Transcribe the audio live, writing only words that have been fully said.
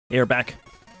You're back.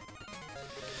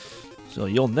 So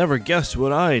you'll never guess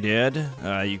what I did.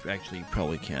 You actually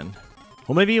probably can.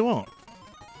 Well, maybe you won't.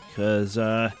 Because,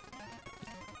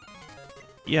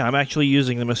 yeah, I'm actually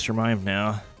using the Mr. Mime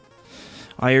now.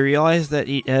 I realized that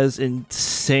he has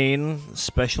insane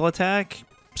special attack,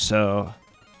 so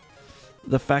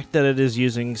the fact that it is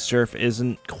using Surf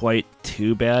isn't quite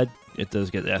too bad. It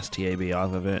does get the STAB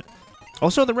off of it.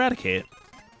 Also, the Eradicate,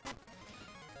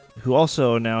 who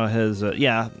also now has,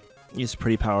 yeah, he's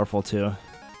pretty powerful too.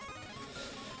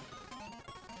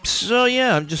 So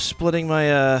yeah, I'm just splitting my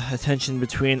attention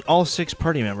between all 6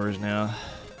 party members now.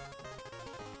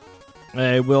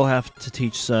 I will have to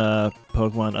teach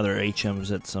Pokemon other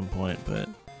HMs at some point,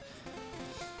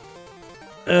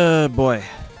 but... boy.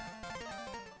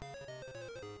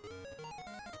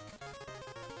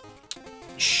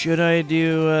 Should I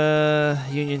do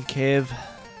Union Cave?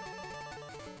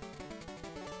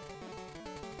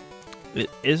 It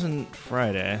isn't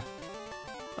Friday.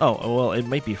 Oh, well, it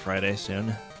might be Friday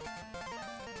soon.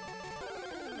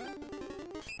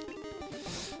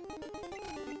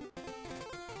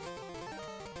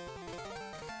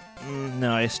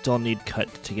 No, I still need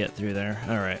Cut to get through there.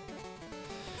 Alright.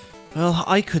 Well,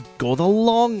 I could go the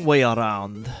long way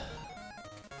around.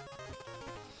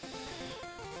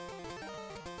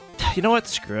 You know what?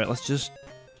 Screw it. Let's just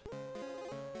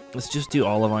do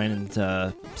Olivine and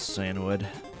Cyanwood.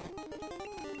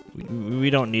 We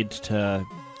don't need to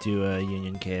do a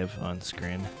Union Cave on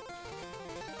screen.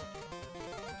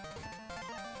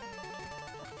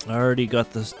 I already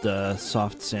got the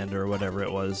soft sand or whatever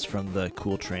it was from the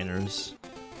cool trainers,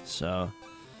 so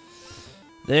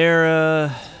they're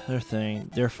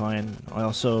fine. I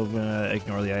also gonna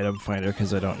ignore the item finder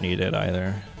because I don't need it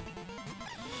either.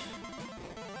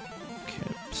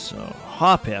 Okay, so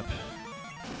Hoppip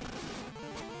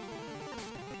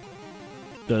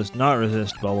does not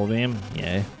resist Bubble Beam.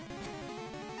 Yay.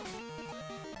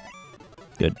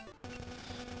 Good.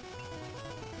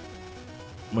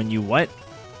 When you what?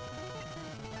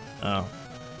 Oh,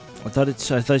 I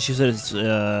thought she said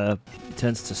it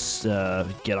tends to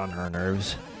get on her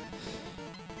nerves,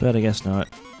 but I guess not.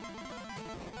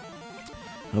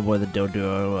 Oh boy, the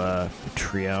Doduo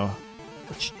trio,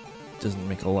 which doesn't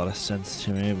make a lot of sense to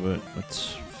me, but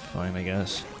that's fine, I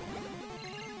guess.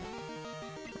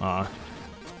 Ah,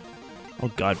 oh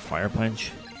god, Fire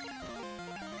Punch.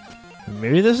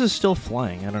 Maybe this is still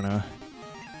flying. I don't know.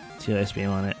 See ice beam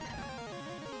on it.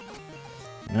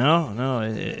 No,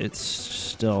 it's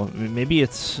still... Maybe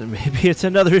it's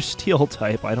another steel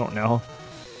type, I don't know.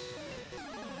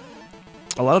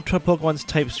 A lot of Pokemon's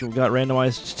types got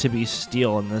randomized to be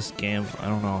steel in this game. I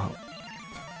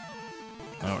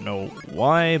don't know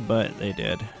why, but they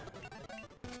did.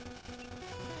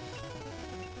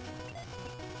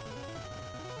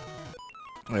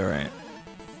 Alright.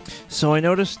 So I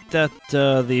noticed that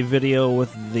the video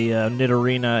with the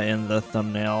Nidorina in the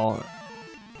thumbnail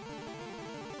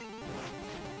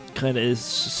kind of is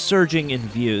surging in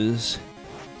views.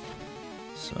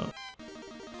 So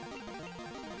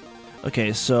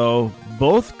okay, so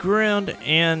both ground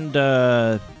and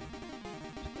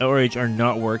outrage are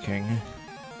not working,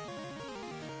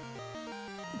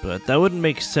 but that wouldn't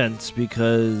make sense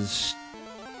because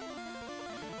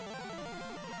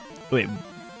wait,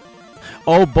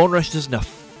 oh, Bone Rush doesn't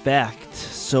affect,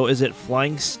 so is it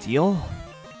Flying Steel?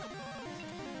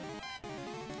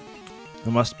 It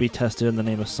must be tested in the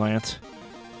name of science.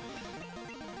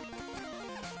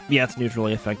 Yeah, it's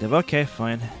neutrally effective. Okay,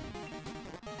 fine.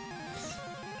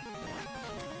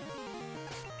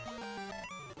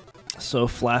 So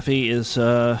Flaffy is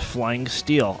Flying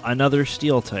Steel. Another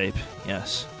Steel type.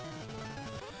 Yes.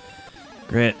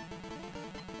 Great.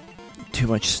 Too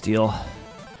much Steel.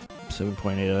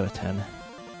 7.8 out of 10.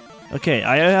 Okay,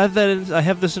 I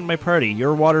have this in my party.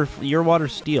 You're water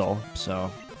Steel, so...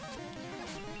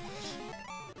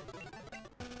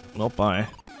 Well, bye.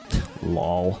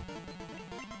 Lol.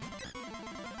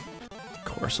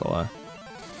 Corsola.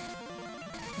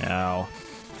 Ow.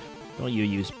 Don't you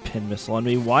use Pin Missile on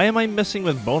me. Why am I messing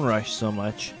with Bone Rush so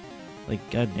much? Like,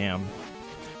 goddamn.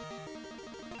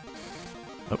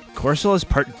 Oh, Corsola's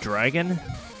part dragon?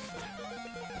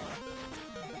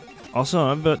 Also,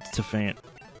 I'm about to faint.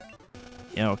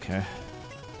 Yeah, okay.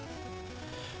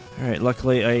 Alright,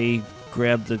 luckily I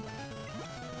grabbed the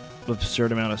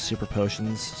absurd amount of super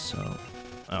potions, so...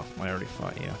 Oh, I already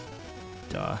fought you.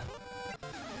 Duh.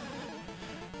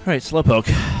 Alright, Slowpoke.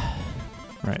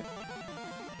 Right.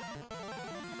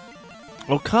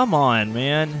 Oh, come on,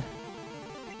 man.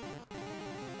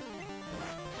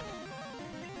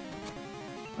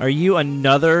 Are you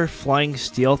another Flying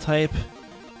Steel type?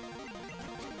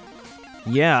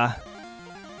 Yeah.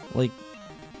 Like,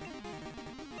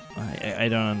 I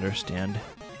don't understand.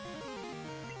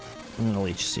 I'm gonna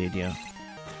Leech Seed you.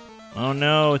 Oh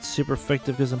no, it's super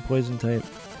effective because I'm poison type.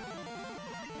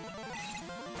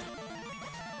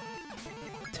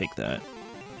 Take that.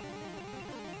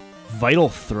 Vital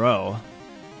Throw.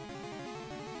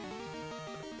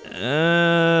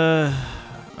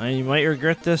 I might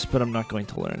regret this, but I'm not going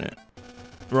to learn it.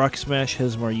 Rock Smash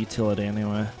has more utility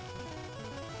anyway.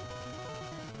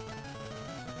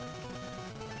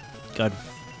 God.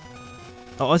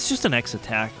 Oh, it's just an X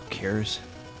attack. Who cares?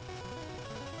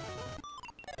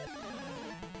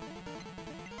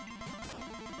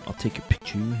 I'll take your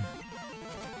Pikachu.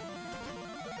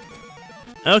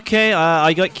 Okay,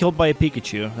 I got killed by a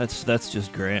Pikachu. That's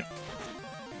just great.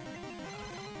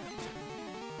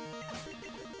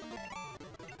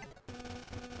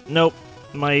 Nope.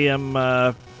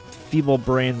 My feeble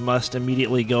brain must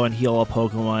immediately go and heal a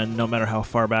Pokemon, no matter how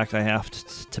far back I have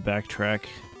to backtrack.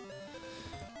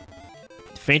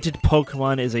 Fainted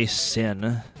Pokemon is a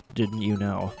sin. Didn't you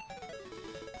know?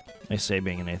 I say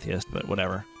being an atheist, but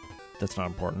whatever. That's not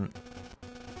important.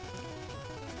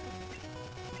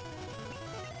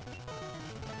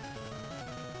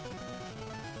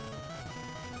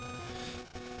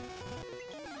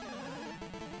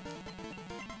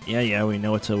 Yeah, we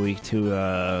know it's a weak to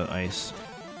ice.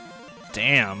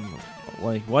 Damn.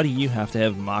 Like, why do you have to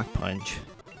have Mach Punch?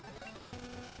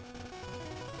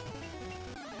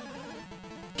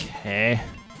 Okay.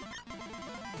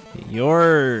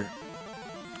 You're...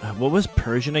 What was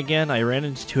Persian again? I ran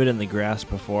into it in the grass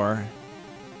before.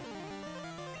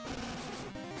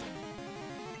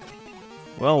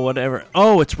 Well, whatever.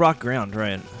 Oh, it's Rock Ground,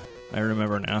 right. I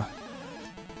remember now.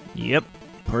 Yep.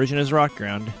 Persian is Rock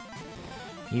Ground.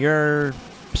 You're...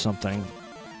 something.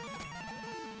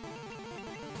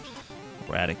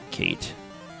 Eradicate.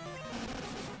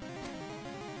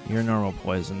 You're normal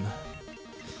poison.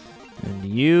 And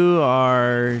you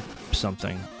are...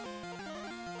 something.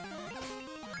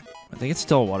 I think it's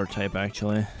still a water type,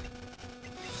 actually.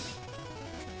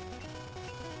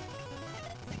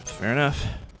 Fair enough.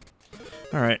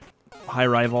 Alright. High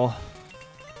rival.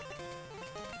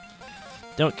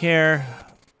 Don't care.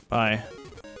 Bye.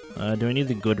 Do I need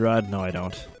the Good Rod? No, I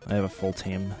don't. I have a full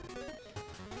team.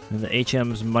 And the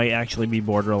HMs might actually be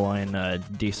borderline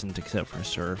decent, except for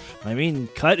Surf. I mean,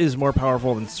 Cut is more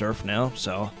powerful than Surf now,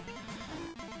 so...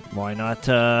 why not,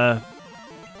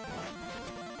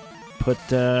 put,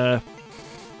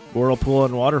 Whirlpool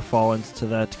and Waterfall into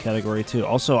that category, too.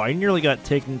 Also, I nearly got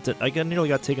taken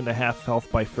to half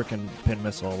health by frickin' Pin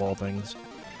Missile, of all things.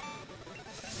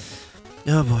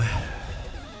 Oh, boy.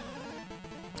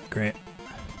 Great.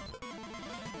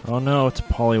 Oh, no, it's a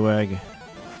Poliwag.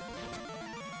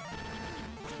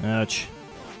 Ouch.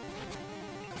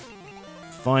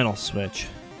 Final switch.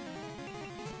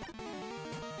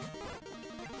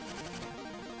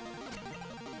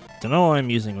 Don't know why I'm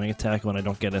using Wing Attack when I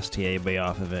don't get STAB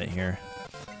off of it here.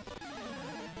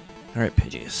 Alright,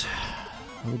 Pidgeys.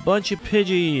 A bunch of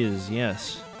Pidgeys,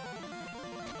 yes.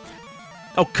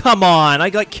 Oh, come on!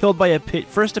 I got killed by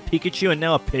first a Pikachu and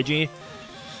now a Pidgey.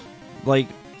 Like...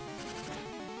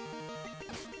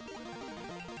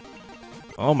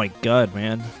 oh my god,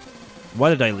 man.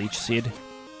 Why did I Leech Seed?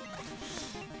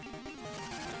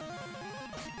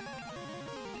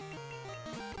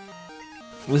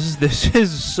 This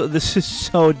is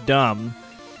so dumb.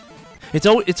 It's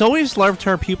always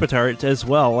Larvitar Pupitar as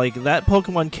well. Like, that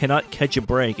Pokemon cannot catch a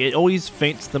break. It always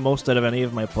faints the most out of any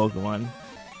of my Pokemon.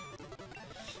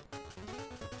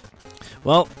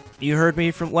 Well, you heard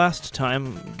me from last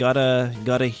time. Gotta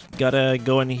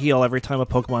go and heal every time a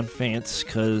Pokemon faints,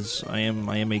 cause I am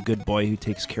a good boy who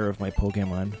takes care of my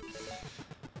Pokemon.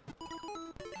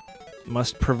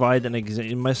 Must provide an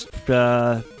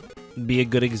be a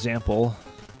good example.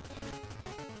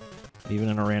 Even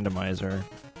in a randomizer.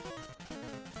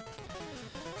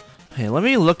 Hey, let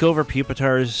me look over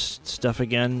Pupitar's stuff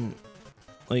again.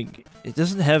 Like, it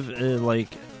doesn't have,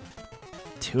 like,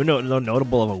 too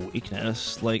notable of a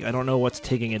weakness. Like, I don't know what's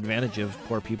taking advantage of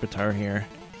poor Pupitar here.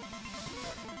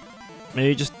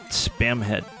 Maybe just Spam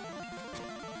Head.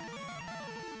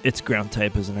 It's ground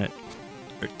type, isn't it?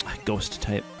 Or ghost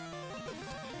type.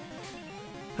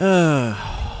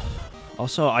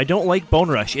 Also, I don't like Bone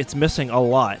Rush. It's missing a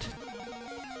lot.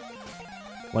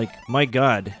 Like, my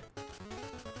god.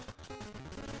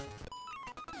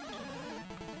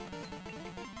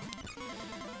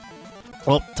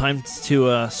 Well, time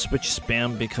to switch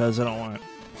Spam because I don't want it.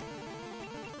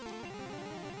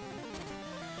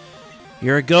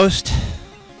 You're a ghost.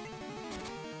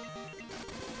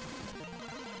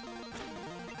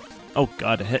 Oh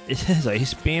god, it has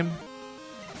Ice Beam?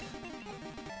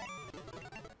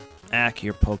 Ack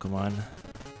your Pokemon.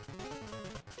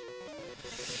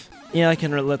 Yeah, I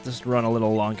can let this run a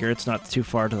little longer. It's not too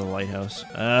far to the lighthouse.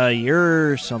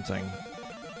 You're something.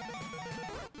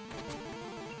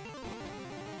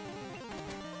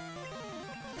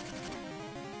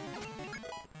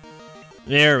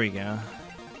 There we go.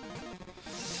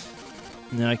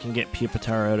 Now I can get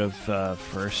Pupitar out of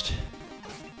first.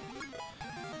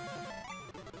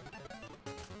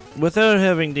 Without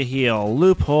having to heal.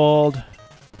 Loop hold.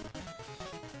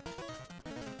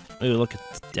 Ooh, look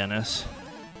at Dennis.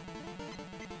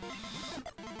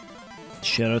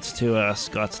 Shoutouts to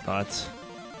Scott's Thoughts.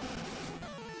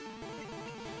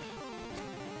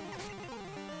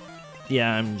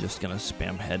 Yeah, I'm just gonna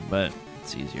spam headbutt.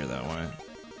 It's easier that way.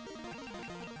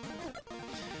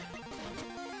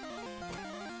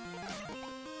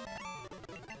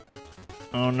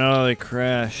 Oh no, they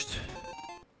crashed.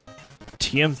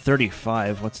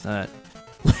 TM35, what's that?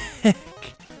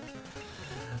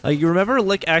 You remember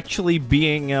Lick actually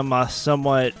being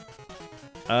somewhat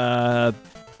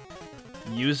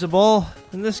usable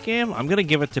in this game? I'm gonna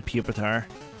give it to Pupitar.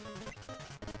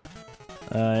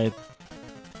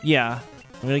 Yeah,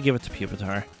 I'm gonna give it to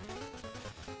Pupitar.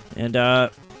 And I'm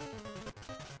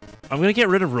gonna get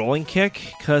rid of Rolling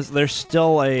Kick because there's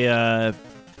still a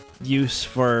use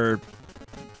for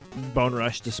Bone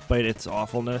Rush despite its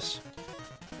awfulness.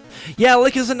 Yeah,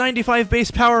 Lick is a 95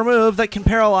 base power move that can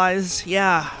paralyze.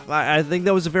 Yeah, I think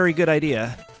that was a very good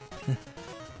idea.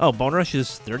 Oh, Bone Rush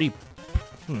is 30.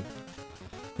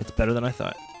 It's better than I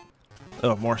thought.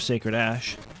 Oh, more Sacred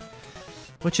Ash.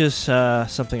 Which is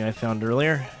something I found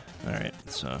earlier. Alright,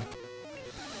 so...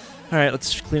 Alright,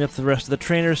 let's clean up the rest of the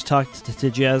trainers, talk to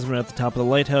Jasmine at the top of the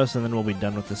lighthouse, and then we'll be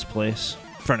done with this place.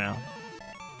 For now.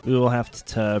 We will have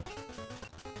to...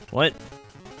 What?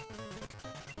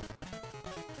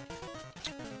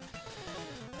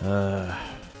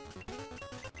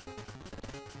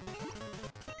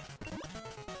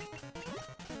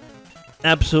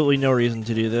 Absolutely no reason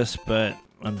to do this, but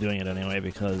I'm doing it anyway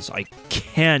because I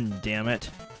can, damn it.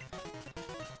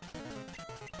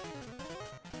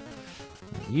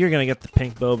 You're gonna get the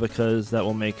pink bow because that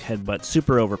will make Headbutt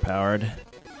super overpowered.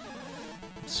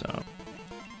 So...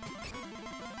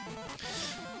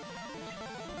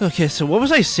 Okay, so what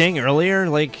was I saying earlier?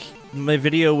 Like, my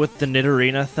video with the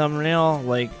Nidorina thumbnail?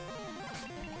 Like,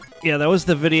 yeah, that was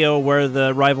the video where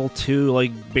the Rival 2,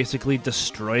 like, basically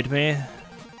destroyed me.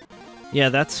 Yeah,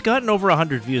 that's gotten over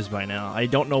 100 views by now. I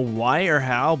don't know why or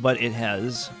how, but it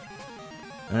has.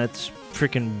 And that's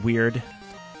freaking weird.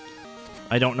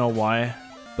 I don't know why,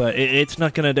 but it's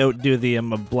not gonna outdo the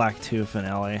Black 2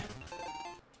 finale.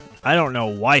 I don't know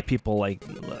why people, like,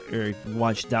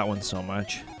 watch that one so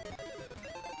much.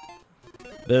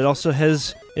 But it also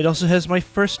has my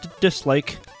first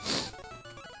dislike.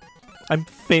 I'm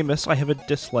famous. I have a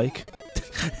dislike.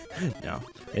 No,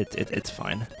 it's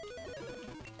fine.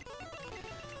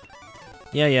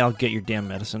 Yeah, I'll get your damn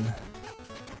medicine.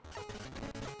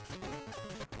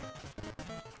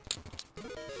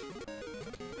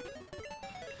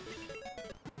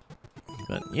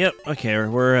 But yep, okay,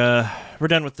 we're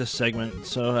done with this segment.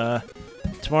 So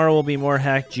tomorrow will be more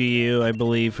Hack GU, I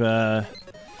believe.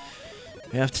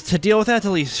 We have to deal with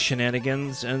Atali's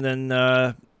shenanigans, and then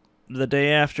the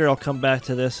day after I'll come back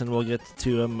to this and we'll get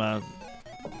to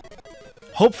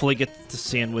hopefully get to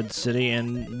Sandwood City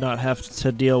and not have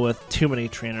to deal with too many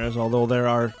trainers, although there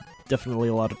are definitely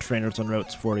a lot of trainers on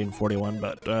routes 40 and 41,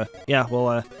 but yeah,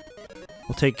 we'll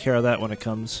take care of that when it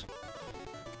comes.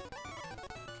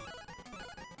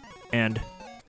 And